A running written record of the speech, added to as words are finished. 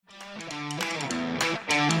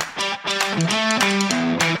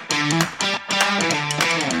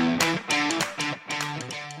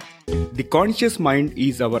conscious mind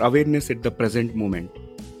is our awareness at the present moment.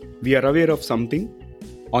 We are aware of something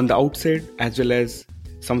on the outside as well as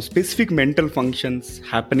some specific mental functions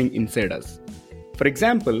happening inside us. For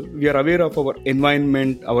example, we are aware of our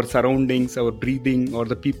environment, our surroundings, our breathing, or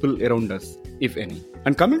the people around us, if any.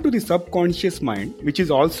 And coming to the subconscious mind, which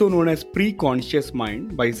is also known as pre-conscious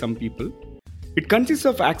mind by some people, it consists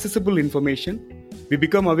of accessible information. We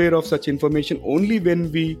become aware of such information only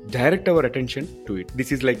when we direct our attention to it.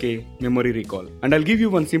 This is like a memory recall. And I'll give you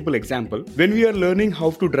one simple example. When we are learning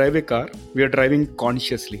how to drive a car, we are driving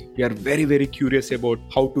consciously. We are very, very curious about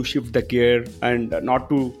how to shift the gear and not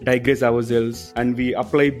to digress ourselves. And we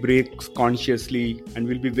apply brakes consciously and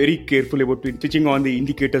we'll be very careful about switching on the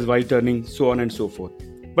indicators while turning, so on and so forth.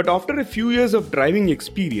 But after a few years of driving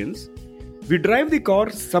experience, we drive the car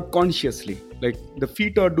subconsciously. Like the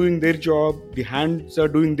feet are doing their job, the hands are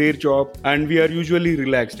doing their job, and we are usually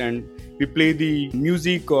relaxed and we play the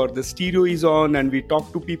music or the stereo is on and we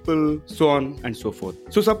talk to people, so on and so forth.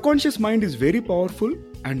 So subconscious mind is very powerful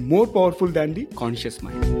and more powerful than the conscious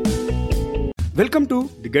mind. Welcome to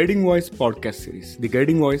the Guiding Voice podcast series, The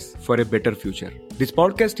Guiding Voice for a Better Future. This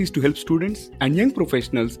podcast is to help students and young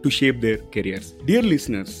professionals to shape their careers. Dear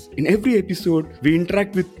listeners, in every episode, we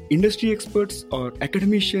interact with industry experts or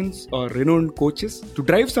academicians or renowned coaches to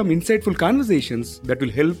drive some insightful conversations that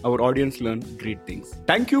will help our audience learn great things.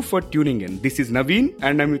 Thank you for tuning in. This is Naveen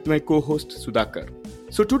and I'm with my co-host Sudhakar.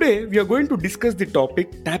 So today we are going to discuss the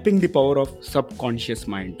topic tapping the power of subconscious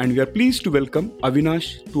mind, and we are pleased to welcome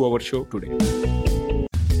Avinash to our show today.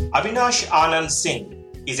 Avinash Anand Singh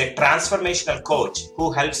is a transformational coach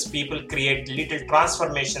who helps people create little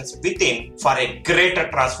transformations within for a greater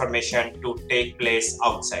transformation to take place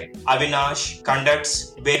outside. Avinash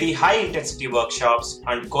conducts very high intensity workshops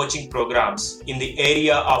and coaching programs in the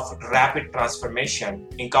area of rapid transformation,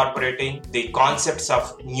 incorporating the concepts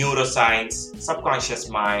of neuroscience, subconscious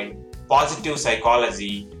mind, positive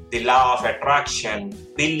psychology, the law of attraction,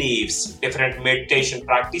 beliefs, different meditation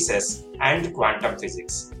practices, and quantum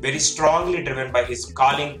physics. Very strongly driven by his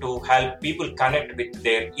calling to help people connect with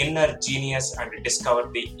their inner genius and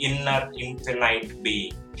discover the inner infinite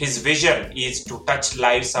being. His vision is to touch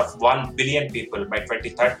lives of 1 billion people by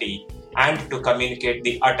 2030 and to communicate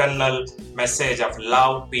the eternal message of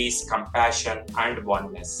love, peace, compassion, and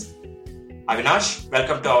oneness. Avinash,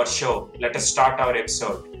 welcome to our show. Let us start our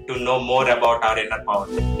episode to know more about our inner power.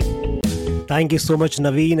 Thank you so much,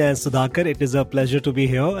 Naveen and Sudhakar. It is a pleasure to be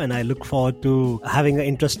here and I look forward to having an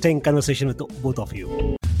interesting conversation with both of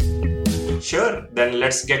you. Sure, then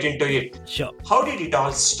let's get into it. Sure. How did it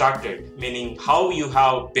all started? Meaning how you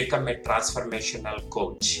have become a transformational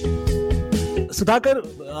coach? Sudhakar,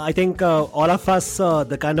 I think all of us,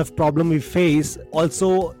 the kind of problem we face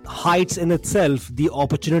also hides in itself the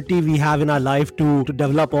opportunity we have in our life to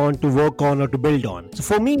develop on, to work on, or to build on. So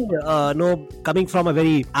for me, coming from a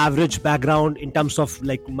very average background in terms of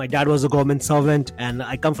like my dad was a government servant and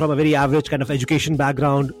I come from a very average kind of education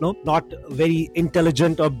background, not very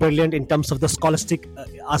intelligent or brilliant in terms of the scholastic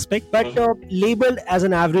aspect, but labeled as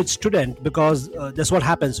an average student because that's what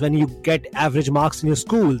happens when you get average marks in your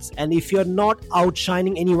schools. And if you're not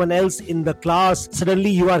outshining anyone else in the class,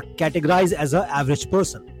 suddenly you are categorized as an average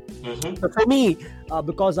person. But for me,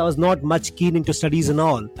 because I was not much keen into studies and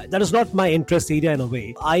all, that is not my interest area in a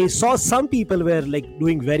way. I saw some people were like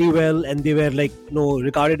doing very well and they were like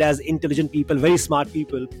regarded as intelligent people, very smart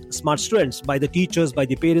people, smart students by the teachers, by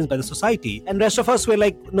the parents, by the society, and rest of us were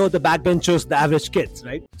like the backbenchers, the average kids,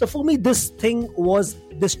 right? So for me, this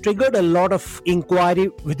triggered a lot of inquiry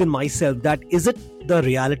within myself that is it the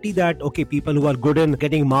reality that people who are good in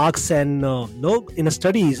getting marks and in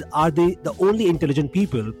studies are the only intelligent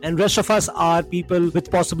people and rest of us are people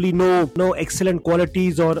with possibly no excellent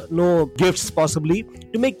qualities or no gifts possibly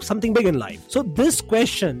to make something big in life. So this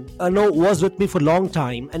question was with me for a long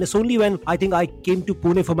time, and it's only when I think I came to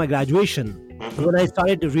Pune for my graduation, when I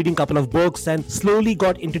started reading a couple of books and slowly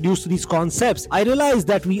got introduced to these concepts, I realized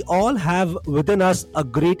that we all have within us a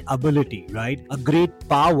great ability, right? A great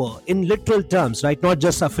power in literal terms, right? Not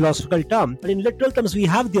just a philosophical term, but in literal terms, we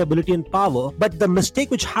have the ability and power. But the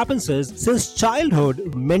mistake which happens is since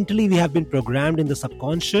childhood, mentally we have been programmed in the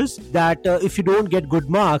subconscious that if you don't get good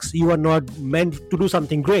marks, you are not meant to do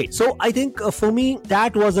something great. So I think for me,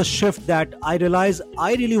 that was a shift that I realized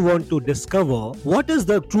I really want to discover what is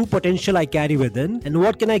the true potential I carry within and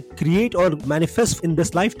what can I create or manifest in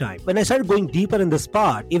this lifetime. When I started going deeper in this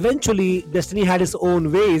part, eventually destiny had its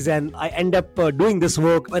own ways and I end up doing this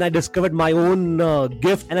work when I discovered my own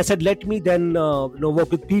gift, and I said let me then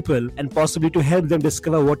work with people and possibly to help them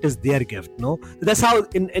discover what is their gift. That's how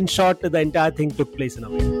in short the entire thing took place in a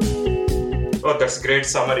way. Oh, that's great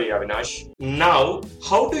summary, Avinash. Now,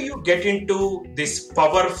 how do you get into this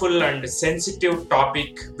powerful and sensitive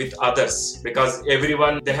topic with others? Because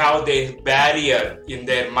everyone, they have their barrier in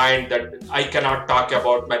their mind that I cannot talk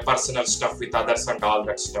about my personal stuff with others and all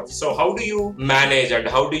that stuff. So how do you manage and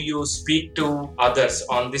how do you speak to others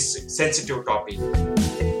on this sensitive topic?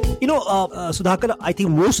 Sudhakar, I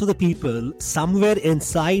think most of the people, somewhere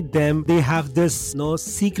inside them, they have this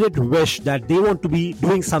secret wish that they want to be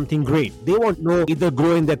doing something great. They want to either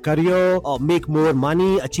grow in their career or make more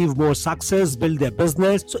money, achieve more success, build their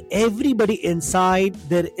business. So everybody inside,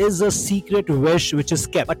 there is a secret wish which is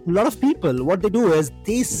kept. But a lot of people, what they do is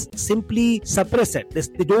they simply suppress it.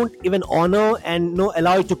 They don't even honor and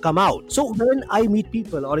allow it to come out. So when I meet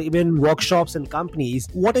people or even workshops and companies,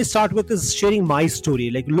 what I start with is sharing my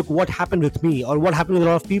story. Like, look, what happened with me or what happened with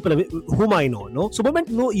a lot of people whom I know. So the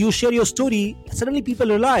moment you share your story, suddenly people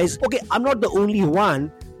realize, okay, I'm not the only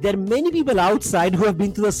one. There are many people outside who have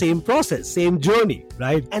been through the same process, same journey,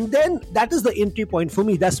 right? And then that is the entry point for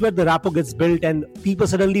me. That's where the rapport gets built and people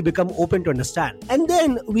suddenly become open to understand. And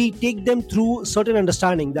then we take them through certain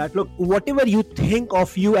understanding that, look, whatever you think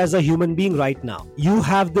of you as a human being right now, you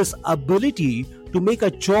have this ability to make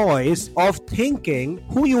a choice of thinking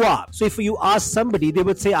who you are. So if you ask somebody, they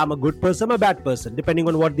would say, I'm a good person, I'm a bad person, depending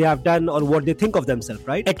on what they have done or what they think of themselves,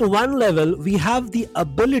 right? At one level, we have the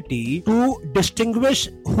ability to distinguish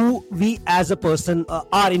who we as a person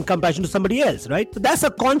are in comparison to somebody else, right? So that's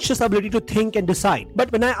a conscious ability to think and decide.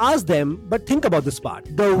 But when I ask them, but think about this part,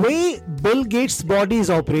 the way Bill Gates' body is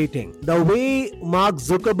operating, the way Mark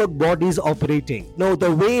Zuckerberg body is operating,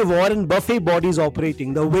 the way Warren Buffett body is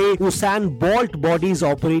operating, the way Usain Bolt body is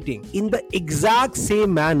operating, in the exact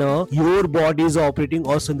same manner, your body is operating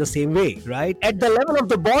also in the same way, right? At the level of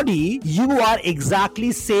the body, you are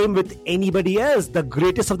exactly same with anybody else, the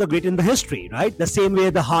greatest of the great in the history, right? The same way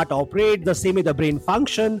the heart operates, the same way the brain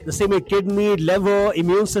function, the same way kidney, liver,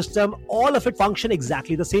 immune system, all of it function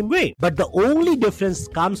exactly the same way. But the only difference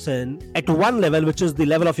comes in at one level, which is the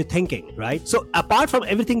level of your thinking, right? So apart from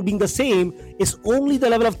everything being the same, it's only the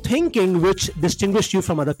level of thinking which distinguishes you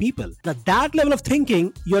from other people. Now that level of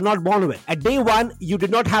thinking you're not born with. At day one, you did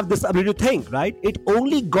not have this ability to think, right? It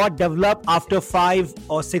only got developed after 5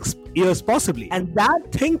 or 6 years possibly. And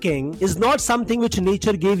that thinking is not something which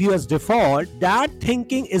nature gave you as default. That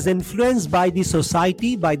thinking is influenced by the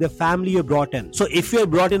society, by the family you're brought in. So if you're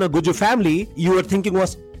brought in a Guju family, your thinking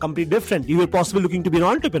was completely different. You were possibly looking to be an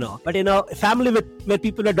entrepreneur. But in a family where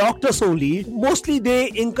people are doctors only, mostly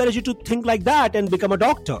they encourage you to think like that and become a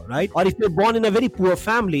doctor, right? Or if you're born in a very poor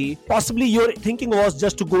family, possibly your thinking was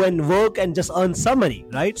just to go and work and just earn some money,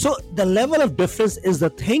 right? So the level of difference is the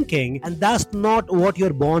thinking, and that's not what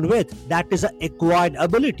you're born with. That is an acquired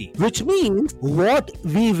ability, which means what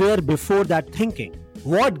we were before that thinking.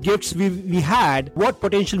 What gifts we had, what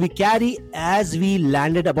potential we carry as we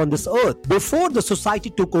landed upon this earth before the society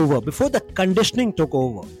took over, before the conditioning took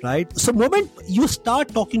over, right? So the moment you start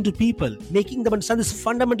talking to people, making them understand this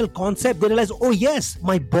fundamental concept, they realize, oh yes,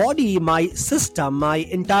 my body, my system, my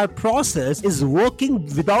entire process is working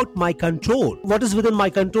without my control. What is within my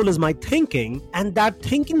control is my thinking, and that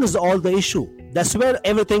thinking is all the issue. That's where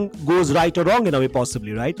everything goes right or wrong in a way,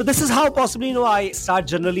 possibly, right? So this is how possibly, I start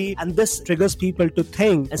generally, and this triggers people to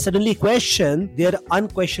think and suddenly question their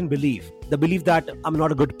unquestioned belief. The belief that I'm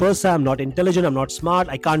not a good person, I'm not intelligent, I'm not smart,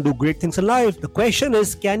 I can't do great things in life. The question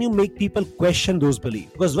is, can you make people question those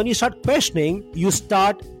beliefs? Because when you start questioning, you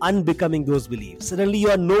start unbecoming those beliefs. Suddenly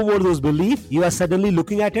you are no more those beliefs. You are suddenly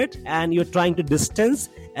looking at it and you're trying to distance,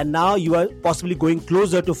 and now you are possibly going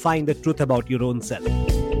closer to find the truth about your own self.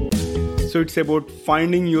 So it's about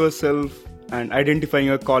finding yourself and identifying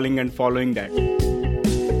your calling and following that.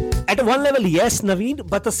 At one level, yes, Naveen,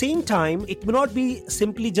 but at the same time, it may not be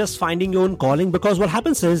simply just finding your own calling, because what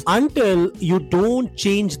happens is, until you don't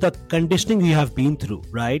change the conditioning you have been through,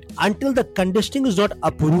 right? Until the conditioning is not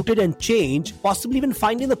uprooted and changed, possibly even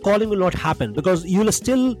finding the calling will not happen, because you will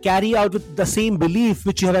still carry out with the same belief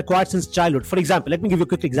which you have acquired since childhood. For example, let me give you a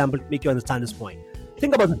quick example to make you understand this point.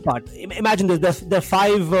 Think about this part. Imagine this. There are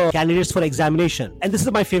 5 candidates for examination. And this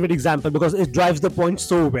is my favorite example because it drives the point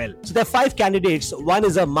so well. So there are 5 candidates. One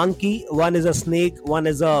is a monkey, one is a snake, one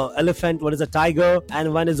is an elephant, one is a tiger,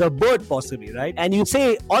 and one is a bird possibly, right? And you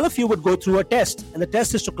say all of you would go through a test, and the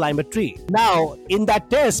test is to climb a tree. Now, in that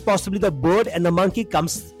test, possibly the bird and the monkey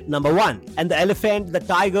comes number 1, and the elephant, the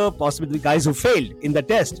tiger, possibly the guys who failed in the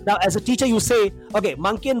test. Now, as a teacher, you say, okay,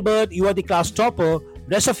 monkey and bird, you are the class topper.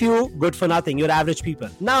 Rest of you, good for nothing. You're average people.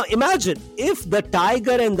 Now imagine if the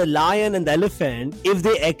tiger and the lion and the elephant, if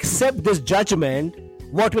they accept this judgment,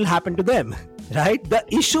 what will happen to them, right? The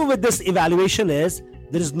issue with this evaluation is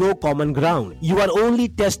There is no common ground. You are only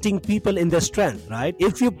testing people in their strength, right?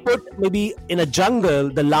 If you put maybe in a jungle,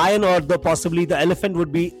 the lion or possibly the elephant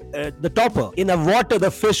would be the topper. In a water,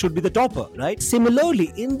 the fish would be the topper, right?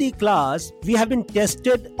 Similarly, in the class, we have been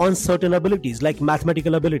tested on certain abilities like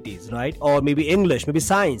mathematical abilities, right? Or maybe English, maybe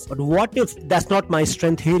science. But what if that's not my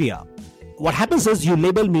strength area? What happens is you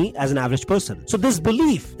label me as an average person. So this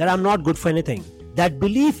belief that I'm not good for anything, that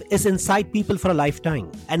belief is inside people for a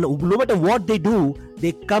lifetime. And no matter what they do,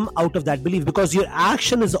 they come out of that belief, because your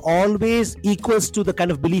action is always equals to the kind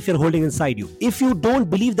of belief you're holding inside you. If you don't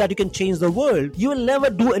believe that you can change the world, you will never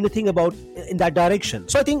do anything about in that direction.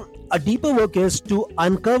 So I think a deeper work is to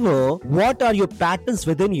uncover what are your patterns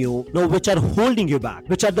within you, which are holding you back,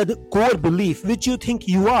 which are the core belief which you think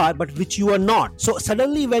you are, but which you are not. So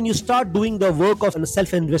suddenly when you start doing the work of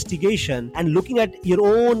self-investigation and looking at your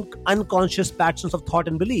own unconscious patterns of thought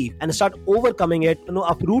and belief and start overcoming it,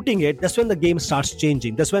 uprooting it, that's when the game starts changing.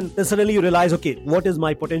 That's when suddenly you realize, okay, what is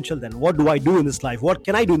my potential then? What do I do in this life? What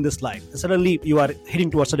can I do in this life? And suddenly you are heading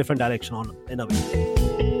towards a different direction in a way.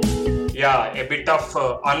 Yeah, a bit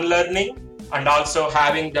of unlearning and also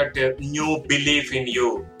having that new belief in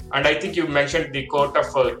you. And I think you mentioned the quote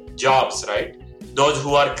of Jobs, right? Those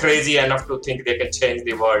who are crazy enough to think they can change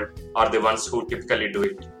the world are the ones who typically do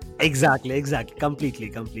it. Exactly.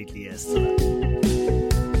 Completely, yes.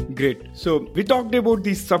 Great. So we talked about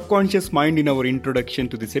the subconscious mind in our introduction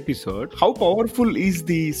to this episode. How powerful is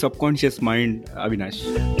the subconscious mind,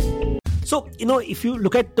 Avinash? So, if you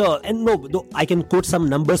look at, I can quote some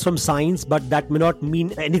numbers from science, but that may not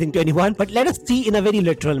mean anything to anyone. But let us see in a very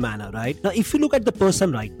literal manner, right? Now, if you look at the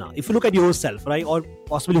person right now, if you look at yourself, right? Or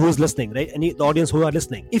possibly who's listening, right? The audience who are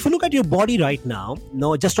listening. If you look at your body right now,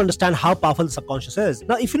 just to understand how powerful the subconscious is.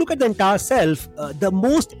 Now, if you look at the entire self, the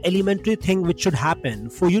most elementary thing which should happen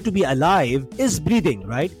for you to be alive is breathing,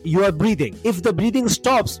 right? You are breathing. If the breathing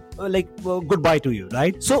stops, goodbye to you,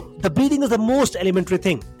 right? So the breathing is the most elementary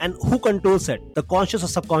thing. And who controls it? The conscious or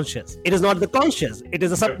subconscious? It is not the conscious. It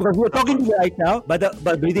is a subconscious. We are talking to you right now,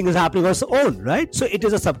 but breathing is happening on its own, right? So it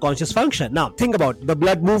is a subconscious function. Now think about the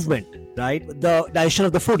blood movement, right? The digestion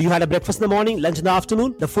of the food. You had a breakfast in the morning, lunch in the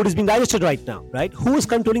afternoon. The food is being digested right now, right? Who is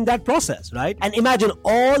controlling that process, right? And imagine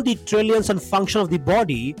all the trillions and function of the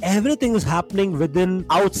body. Everything is happening within,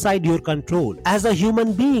 outside your control. As a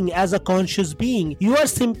human being, as a conscious being, you are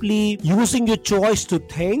simply using your choice to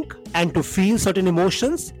think and to feel certain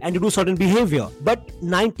emotions and to do certain behavior. But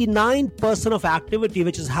 99% of activity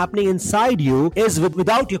which is happening inside you is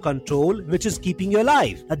without your control, which is keeping you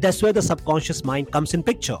alive. That's where the subconscious mind comes in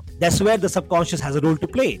picture. That's where the subconscious has a role to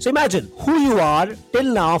play. So imagine who you are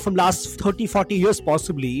till now, from last 30, 40 years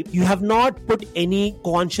possibly, you have not put any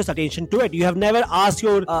conscious attention to it. You have never asked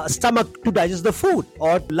your stomach to digest the food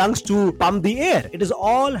or lungs to pump the air. It is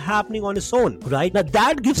all happening on its own, right? Now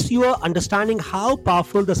that gives you an understanding how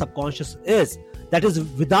powerful the subconscious is. That is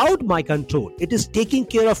without my control. It is taking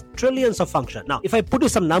care of trillions of functions. Now, if I put you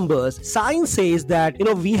some numbers, science says that,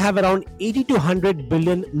 we have around 80 to 100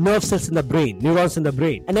 billion nerve cells in the brain, neurons in the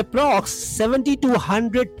brain, and approx 70 to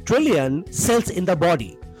 100 trillion cells in the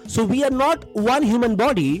body. So we are not one human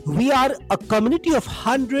body, we are a community of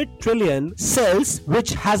 100 trillion cells which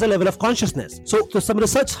has a level of consciousness. So some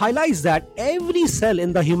research highlights that every cell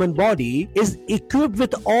in the human body is equipped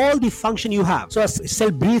with all the function you have. So a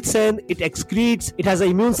cell breathes in, it excretes, it has an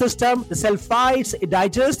immune system, the cell fights, it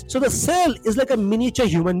digests. So the cell is like a miniature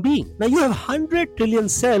human being. Now you have 100 trillion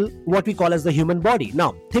cell, what we call as the human body.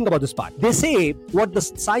 Now think about this part. They say, what the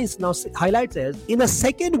science now highlights is, in a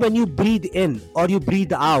second when you breathe in or you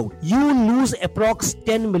breathe out, you lose approx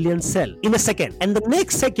 10 million cell in a second, and the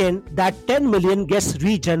next second that 10 million gets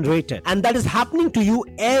regenerated, and that is happening to you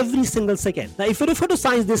every single second. Now if you refer to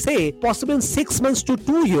science, they say possibly in 6 months to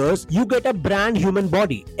 2 years you get a brand human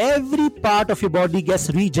body. Every part of your body gets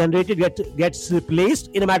regenerated, gets replaced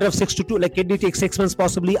in a matter of 6 to 2, like kidney takes 6 months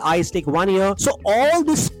possibly, eyes take 1 year. So all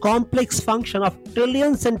this complex function of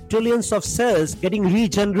trillions and trillions of cells getting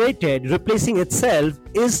regenerated, replacing itself,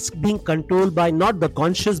 is being controlled by not the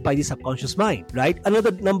conscious, by the subconscious mind, right?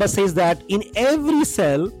 Another number says that in every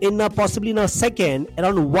cell, possibly in a second,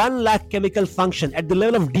 around 1 lakh chemical function at the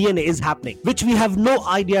level of DNA is happening, which we have no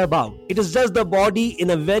idea about. It is just the body in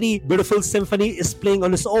a very beautiful symphony is playing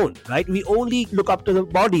on its own, right? We only look up to the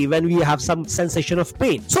body when we have some sensation of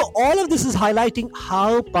pain. So all of this is highlighting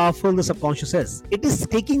how powerful the subconscious is. It is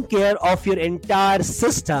taking care of your entire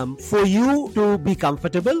system for you to be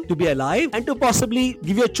comfortable, to be alive, and to possibly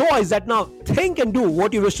give you a choice that now think and do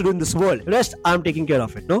what you wish to do in this world. Rest, I'm taking care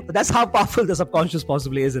of it. No, that's how powerful the subconscious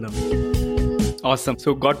possibly is in a way. Awesome.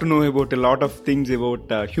 So got to know about a lot of things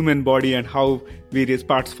about human body and how various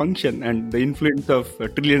parts function and the influence of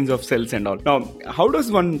trillions of cells and all. Now, how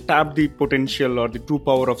does one tap the potential or the true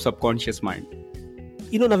power of subconscious mind?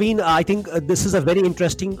 Naveen, I think this is a very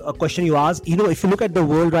interesting question you asked. If you look at the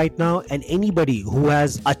world right now and anybody who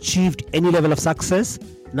has achieved any level of success,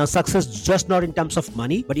 now success just not in terms of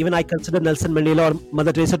money, but even I consider Nelson Mandela or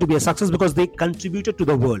Mother Teresa to be a success because they contributed to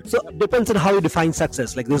the world. So it depends on how you define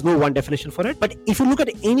success. Like there's no one definition for it. But if you look at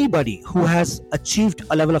anybody who has achieved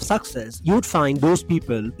a level of success, you would find those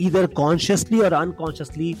people either consciously or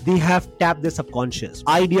unconsciously, they have tapped their subconscious.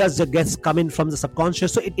 Ideas that gets come in from the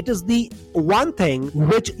subconscious. So it is the one thing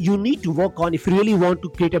which you need to work on if you really want to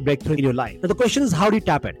create a breakthrough in your life. Now the question is, how do you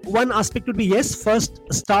tap it? One aspect would be, yes, first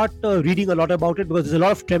start reading a lot about it, because there's a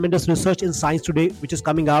lot of tremendous research in science today which is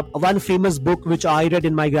coming up. One famous book which I read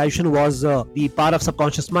in my graduation was The Power of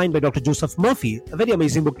Subconscious Mind by Dr. Joseph Murphy. A very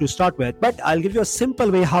amazing book to start with. But I'll give you a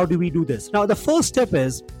simple way. How do we do this? Now the first step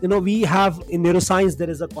is, we have in neuroscience,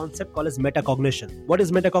 there is a concept called as metacognition. What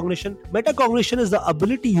is metacognition? Metacognition is the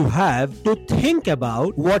ability you have to think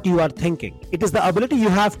about what you are thinking. It is the ability you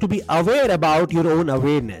have to be aware about your own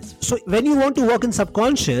awareness. So when you want to work in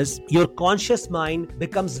subconscious, your conscious mind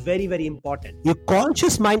becomes very, very important. Your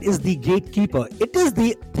conscious mind is the gatekeeper. It is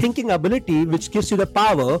the thinking ability which gives you the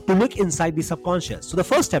power to look inside the subconscious. So the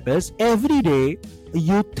first step is, every day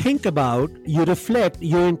you think about, you reflect,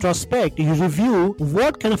 you introspect, you review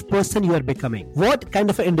what kind of person you are becoming, what kind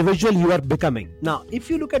of an individual you are becoming. Now, if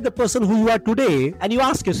you look at the person who you are today and you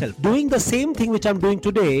ask yourself, doing the same thing which I'm doing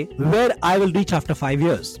today, where I will reach after 5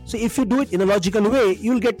 years. So if you do it in a logical way,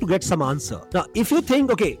 you'll get some answer. Now, if you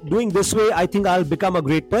think, okay, doing this way, I think I'll become a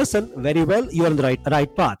great person, very well, you're on the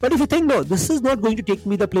right path. But if you think, no, this is not going to take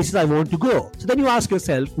me the places I want to go. So then you ask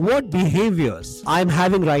yourself, what behaviors I'm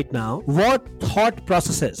having right now, what thought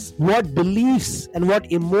processes, what beliefs and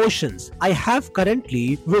what emotions I have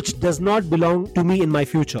currently which does not belong to me in my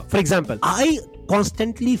future. For example, I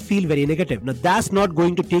constantly feel very negative. Now that's not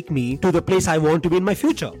going to take me to the place I want to be in my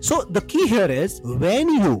future. So the key here is, when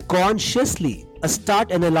you consciously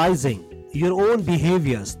start analyzing your own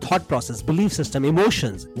behaviors, thought process, belief system,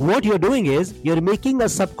 emotions, what you're doing is you're making a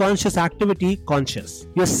subconscious activity conscious.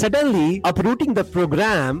 You're suddenly uprooting the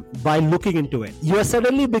program by looking into it. You're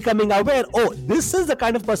suddenly becoming aware, oh, this is the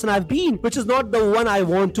kind of person I've been, which is not the one I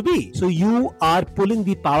want to be. So you are pulling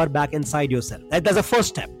the power back inside yourself. That's the first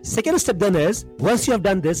step. Second step then is, once you have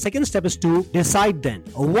done this, second step is to decide then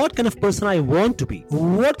what kind of person I want to be,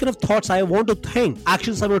 what kind of thoughts I want to think,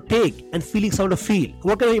 actions I want to take, and feelings I want to feel,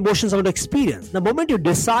 what kind of emotions I want to experience. The moment you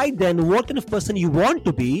decide then what kind of person you want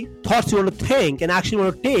to be, thoughts you want to think, and action you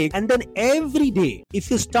want to take, and then every day,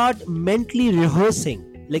 if you start mentally rehearsing,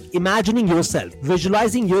 like imagining yourself,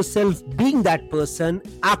 visualizing yourself being that person,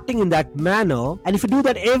 acting in that manner, and if you do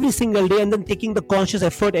that every single day and then taking the conscious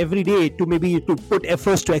effort every day to maybe to put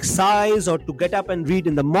efforts to exercise or to get up and read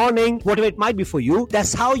in the morning, whatever it might be for you,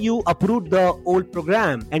 that's how you uproot the old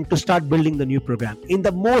program and to start building the new program. In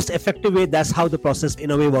the most effective way, that's how the process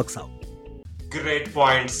in a way works out. Great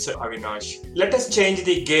points, Avinash. Let us change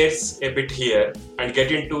the gears a bit here and get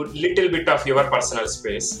into little bit of your personal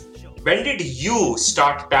space. When did you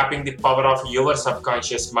start tapping the power of your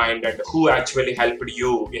subconscious mind, and who actually helped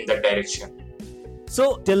you in that direction?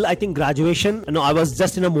 So till I think graduation, I was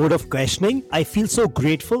just in a mode of questioning. I feel so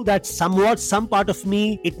grateful that somewhat some part of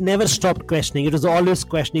me, it never stopped questioning. It was always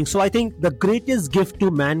questioning. So I think the greatest gift to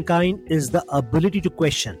mankind is the ability to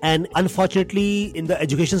question. And unfortunately, in the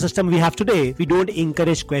education system we have today, we don't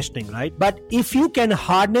encourage questioning, right? But if you can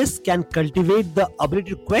cultivate the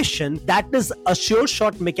ability to question, that is a sure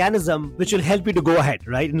shot mechanism which will help you to go ahead,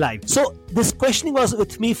 right, in life. So this questioning was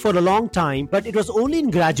with me for a long time, but it was only in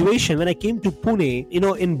graduation when I came to Pune.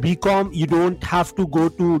 In BCom, you don't have to go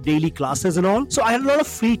to daily classes and all. So I had a lot of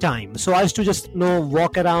free time. So I used to just,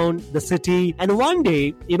 walk around the city. And one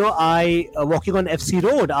day, I, walking on FC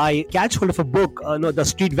Road, I catch hold of a book. The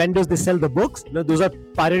street vendors, they sell the books. Those are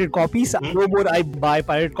pirated copies. No more I buy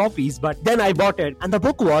pirated copies. But then I bought it. And the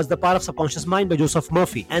book was The Power of Subconscious Mind by Joseph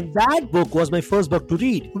Murphy. And that book was my first book to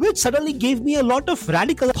read, which suddenly gave me a lot of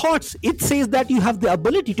radical thoughts. It says that you have the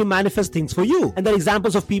ability to manifest things for you. And there are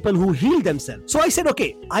examples of people who heal themselves. So I said,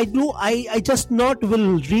 okay, I just not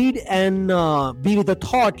will read and be with the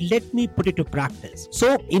thought, let me put it to practice.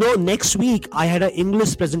 So, next week I had an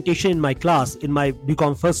English presentation in my class in my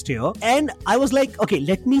BCom first year. And I was like, okay,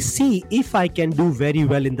 let me see if I can do very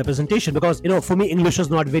well in the presentation, because, for me, English was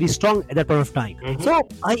not very strong at that point of time. Mm-hmm. So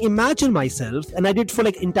I imagined myself, and I did for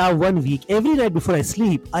like entire 1 week. Every night before I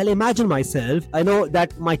sleep, I'll imagine myself. I know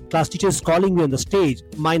that my class teacher is calling me on the stage.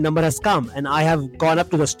 My number has come and I have gone up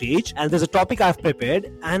to the stage and there's a topic I've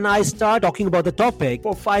prepared and I start talking about the topic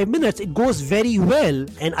for 5 minutes. It goes very well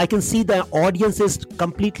and I can see the audience is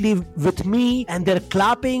completely with me and they're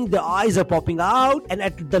clapping, their eyes are popping out, and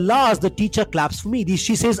at the last the teacher claps for me.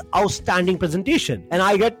 She says outstanding presentation and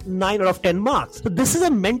I get 9 out of 10 marks. So this is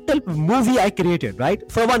a mental movie I created, right,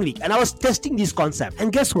 for 1 week, and I was testing these concepts.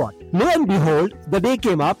 And guess what? Lo and behold, the day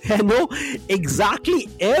came up and exactly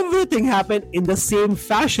everything happened in the same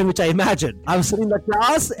fashion which I imagined. I was sitting in the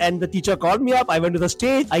class and the teacher called me up. I went to the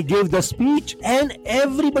stage, I gave the speech, and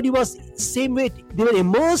everybody was same way. They were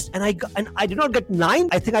immersed, and I did not get 9.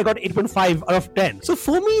 I think I got 8.5 out of 10. So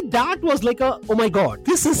for me, that was like oh my god,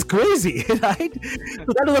 this is crazy, right?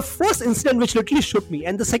 So that was the first incident which literally shook me.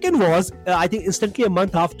 And the second was, I think instantly a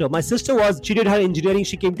month after, my sister she did her engineering.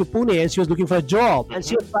 She came to Pune and she was looking for a job, and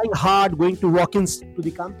she was trying hard, going to walk-ins to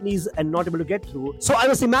the companies and not able to get through. So I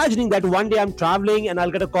was imagining that one day I'm traveling and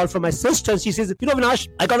I'll get a call from my sister and she says, Avinash,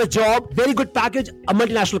 I got a job, very good package, a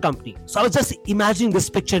multinational company. So I was just imagining this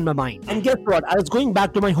picture in my mind. And guess what? I was going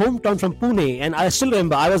back to my hometown from Pune, and I still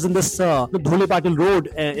remember I was in this the Dhole Patil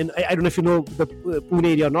road. I don't know if you know the Pune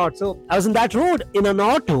area or not. So I was in that road in an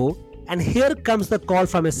auto. And here comes the call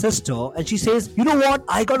from his sister, and she says, you know what?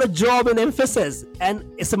 I got a job in Emphasis, and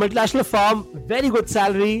it's a multinational firm, very good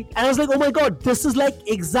salary. And I was like, oh my God, this is like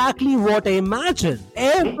exactly what I imagined.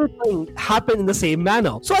 Everything happened in the same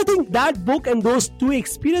manner. So I think that book and those 2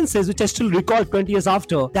 experiences, which I still recall 20 years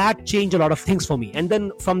after, that changed a lot of things for me. And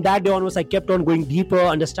then from that day onwards, I kept on going deeper,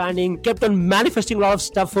 understanding, kept on manifesting a lot of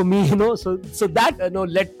stuff for me, So that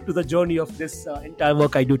led to the journey of this entire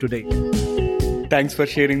work I do today. Thanks for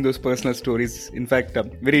sharing those personal stories. In fact,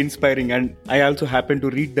 very inspiring. And I also happened to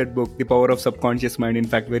read that book, The Power of Subconscious Mind. In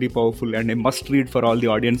fact, very powerful and a must read for all the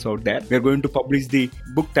audience out there. We're going to publish the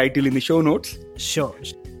book title in the show notes. Sure.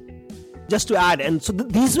 Just to add, and so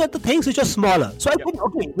these were the things which are smaller. So I think,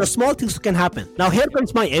 okay, the small things can happen. Now here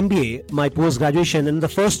comes my MBA, my post-graduation, and the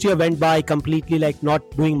first year went by completely like not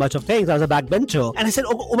doing much of things. I was a backbencher, and I said,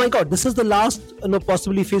 oh my God, this is the last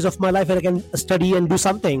possibly phase of my life where I can study and do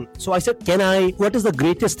something. So I said, what is the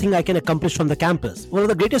greatest thing I can accomplish from the campus? One of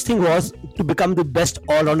the greatest thing was to become the best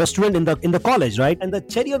all-rounder student in the college, right? And the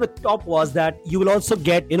cherry on the top was that you will also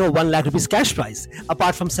get 1 lakh rupees cash prize,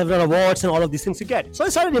 apart from several awards and all of these things you get. So I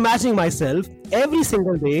started imagining myself every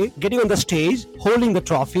single day getting on the stage, holding the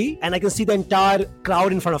trophy, and I can see the entire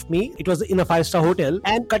crowd in front of me. It was in a 5-star hotel.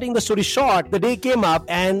 And cutting the story short, the day came up,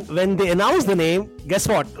 and when they announced the name, guess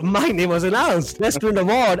what? My name was announced. Best Student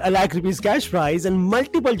Award, 1 lakh rupees cash prize, and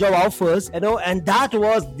multiple job offers, and that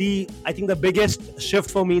was I think the biggest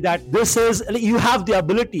shift for me, that this is, you have the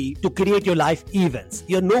ability to create your life events.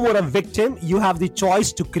 You're no more a victim. You have the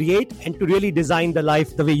choice to create and to really design the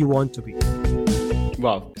life the way you want to be.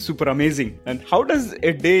 Wow, super amazing. And how does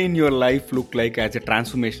a day in your life look like as a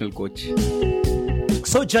transformational coach?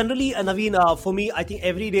 So generally, Naveen, for me, I think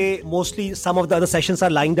every day, mostly some of the other sessions are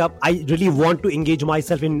lined up. I really want to engage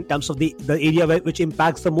myself in terms of the area which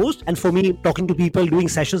impacts the most. And for me, talking to people, doing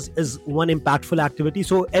sessions is one impactful activity.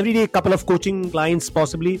 So every day, a couple of coaching clients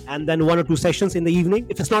possibly, and then 1 or 2 sessions in the evening,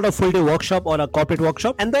 if it's not a full day workshop or a corporate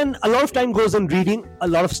workshop. And then a lot of time goes on reading a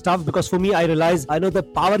lot of stuff, because for me, I realize the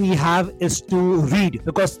power we have is to read,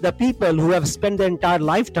 because the people who have spent their entire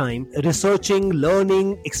lifetime researching,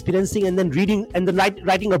 learning, experiencing, and then reading, and then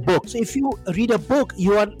writing a book. So if you read a book,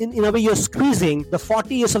 you are in a way you're squeezing the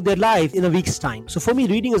 40 years of their life in a week's time. So for me,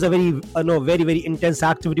 reading is a very very, very intense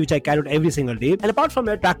activity which I carry out every single day. And apart from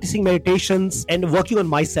that, practicing meditations and working on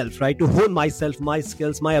myself, right, to hone myself, my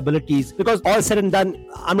skills, my abilities, because all said and done,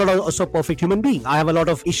 I'm not also a perfect human being. I have a lot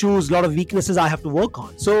of issues, a lot of weaknesses I have to work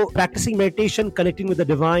on. So practicing meditation, connecting with the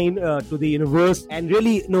divine, to the universe, and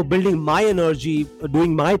really building my energy,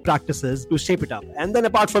 doing my practices to shape it up. And then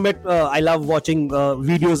apart from it, I love watching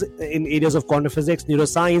videos in areas of quantum physics,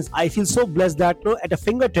 neuroscience. I feel so blessed that at a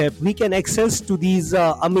fingertip we can access to these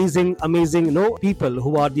amazing people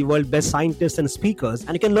who are the world best scientists and speakers,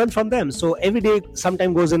 and you can learn from them. So every day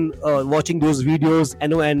sometime goes in watching those videos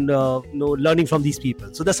and learning from these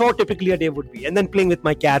people. So that's how typically a day would be. And then playing with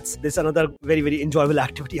my cats. This is another very, very enjoyable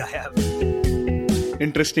activity I have.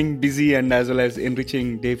 Interesting, busy, and as well as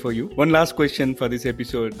enriching day for you. One last question for this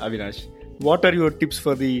episode, Avinash. what are your tips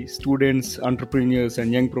for the students, entrepreneurs,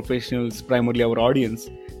 and young professionals, primarily our audience,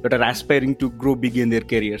 that are aspiring to grow big in their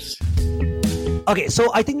careers? Okay, so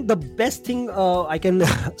I think the best thing I can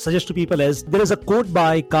suggest to people is, there is a quote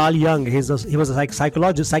by Carl Jung. He was a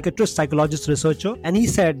psychologist, researcher, and he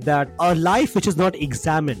said that a life which is not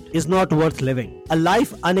examined is not worth living. A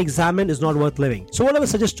life unexamined is not worth living. So what I would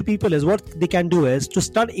suggest to people is, what they can do is to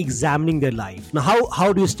start examining their life. Now,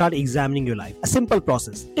 how do you start examining your life? A simple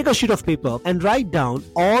process. Take a sheet of paper and write down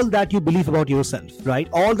all that you believe about yourself, right?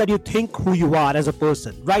 All that you think who you are as a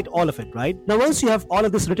person. Write all of it, right? Now, once you have all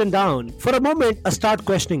of this written down, for a moment, start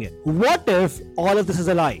questioning it. What if all of this is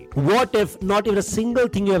a lie? What if not even a single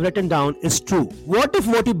thing you have written down is true? What if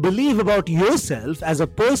what you believe about yourself as a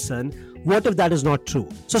person, what if that is not true?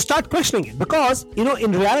 So start questioning it, because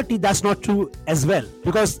in reality that's not true as well,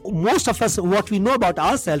 because most of us, what we know about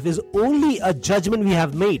ourselves is only a judgment we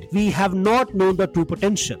have made. We have not known the true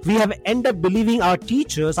potential. We have ended up believing our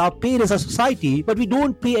teachers, our parents, our society, but we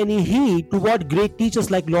don't pay any heed to what great teachers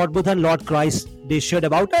like Lord Buddha and Lord Christ they shared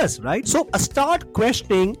about us, right? So start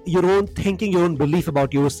questioning your own thinking, your own belief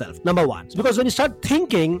about yourself. Number one, because when you start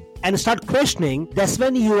thinking and start questioning, that's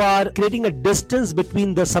when you are creating a distance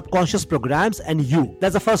between the subconscious programs and you.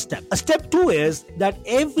 That's the first step. Step two is that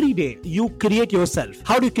every day you create yourself.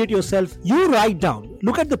 How do you create yourself? You write down.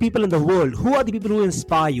 Look at the people in the world. Who are the people who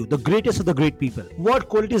inspire you? The greatest of the great people. What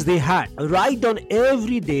qualities they had. Write down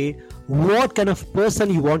every day what kind of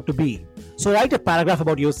person you want to be. So write a paragraph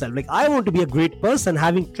about yourself. Like, I want to be a great person,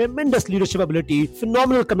 having tremendous leadership ability,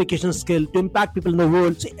 phenomenal communication skill to impact people in the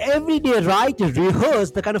world. So every day write and rehearse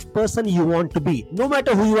the kind of person you want to be. No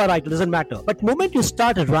matter who you are, right? It doesn't matter. But the moment you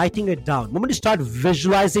start writing it down, the moment you start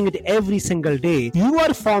visualizing it every single day, you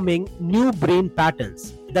are forming new brain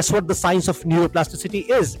patterns. That's what the science of neuroplasticity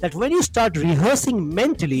is. That when you start rehearsing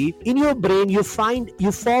mentally, in your brain, you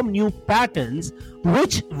form new patterns,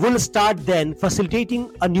 which will start then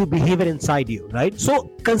facilitating a new behavior inside you, right?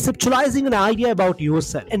 So conceptualizing an idea about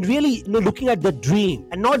yourself and really looking at the dream,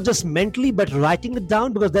 and not just mentally, but writing it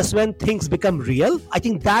down, because that's when things become real. I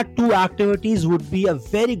think that two activities would be a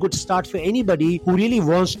very good start for anybody who really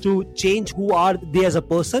wants to change who are they as a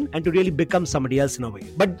person and to really become somebody else in a way.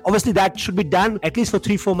 But obviously that should be done at least for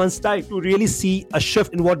 3-4 months time to really see a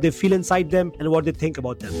shift in what they feel inside them and what they think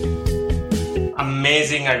about them.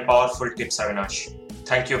 Amazing and powerful tips, Avinash.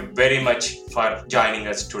 Thank you very much for joining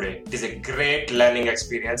us today. It is a great learning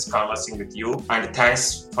experience conversing with you, and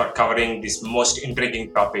thanks for covering this most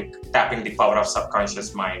intriguing topic, tapping the power of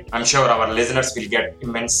subconscious mind. I'm sure our listeners will get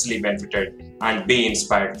immensely benefited and be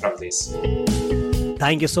inspired from this.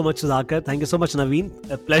 Thank you so much, Sudhakar. Thank you so much, Naveen.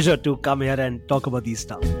 A pleasure to come here and talk about these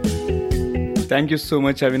stuff. Thank you so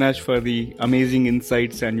much, Avinash, for the amazing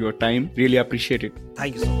insights and your time. Really appreciate it.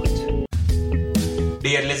 Thank you so much.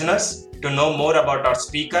 Dear listeners, to know more about our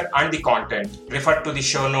speaker and the content, refer to the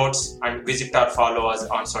show notes and visit or follow us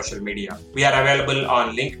on social media. We are available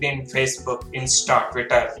on LinkedIn, Facebook, Insta,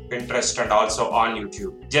 Twitter, Pinterest, and also on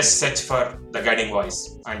YouTube. Just search for The Guiding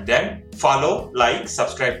Voice. And then follow, like,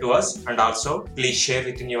 subscribe to us, and also please share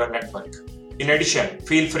within your network. In addition,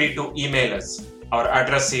 feel free to email us. Our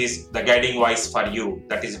address is The Guiding Voice for You.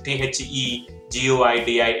 That is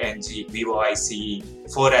TheGuidingVoice,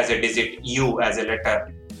 4 as a digit, U as a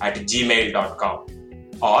letter, at gmail.com,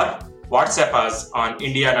 or WhatsApp us on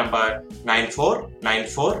India number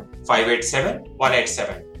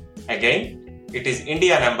 9494587187. Again, it is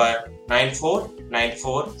India number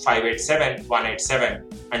 9494587187,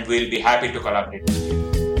 and we'll be happy to collaborate.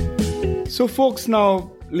 So folks,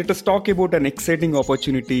 now let us talk about an exciting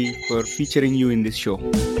opportunity for featuring you in this show.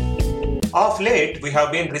 Of late, we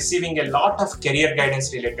have been receiving a lot of career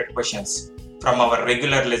guidance related questions from our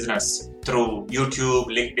regular listeners through YouTube,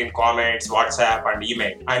 LinkedIn comments, WhatsApp, and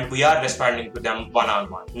email, and we are responding to them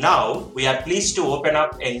one-on-one. Now, we are pleased to open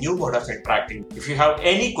up a new mode of interacting. If you have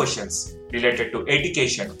any questions related to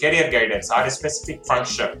education, career guidance, or a specific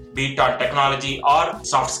function, be it on technology or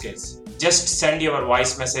soft skills, just send your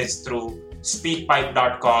voice message through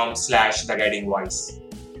speakpipe.com/theguidingvoice.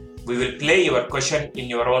 We will play your question in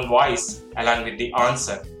your own voice along with the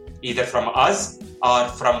answer, either from us or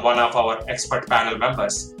from one of our expert panel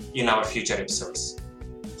members in our future episodes.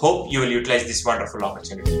 Hope you will utilize this wonderful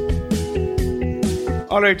opportunity.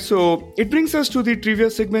 Alright, so it brings us to the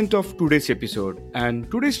trivia segment of today's episode. And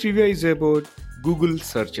today's trivia is about Google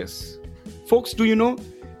searches. Folks, do you know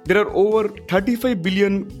there are over 35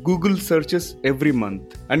 billion Google searches every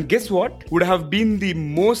month? And guess what would have been the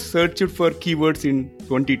most searched for keywords in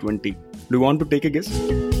 2020? Do you want to take a guess?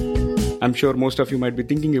 I'm sure most of you might be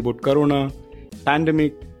thinking about Corona,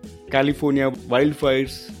 pandemic, California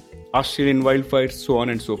wildfires, Australian wildfires, so on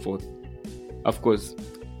and so forth. Of course,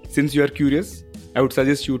 since you are curious, I would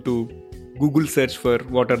suggest you to Google search for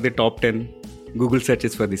what are the top 10 Google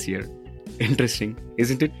searches for this year. Interesting,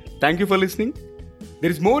 isn't it? Thank you for listening. There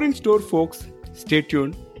is more in store, folks. Stay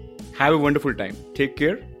tuned. Have a wonderful time. Take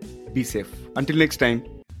care. Be safe. Until next time.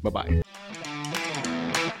 Bye-bye.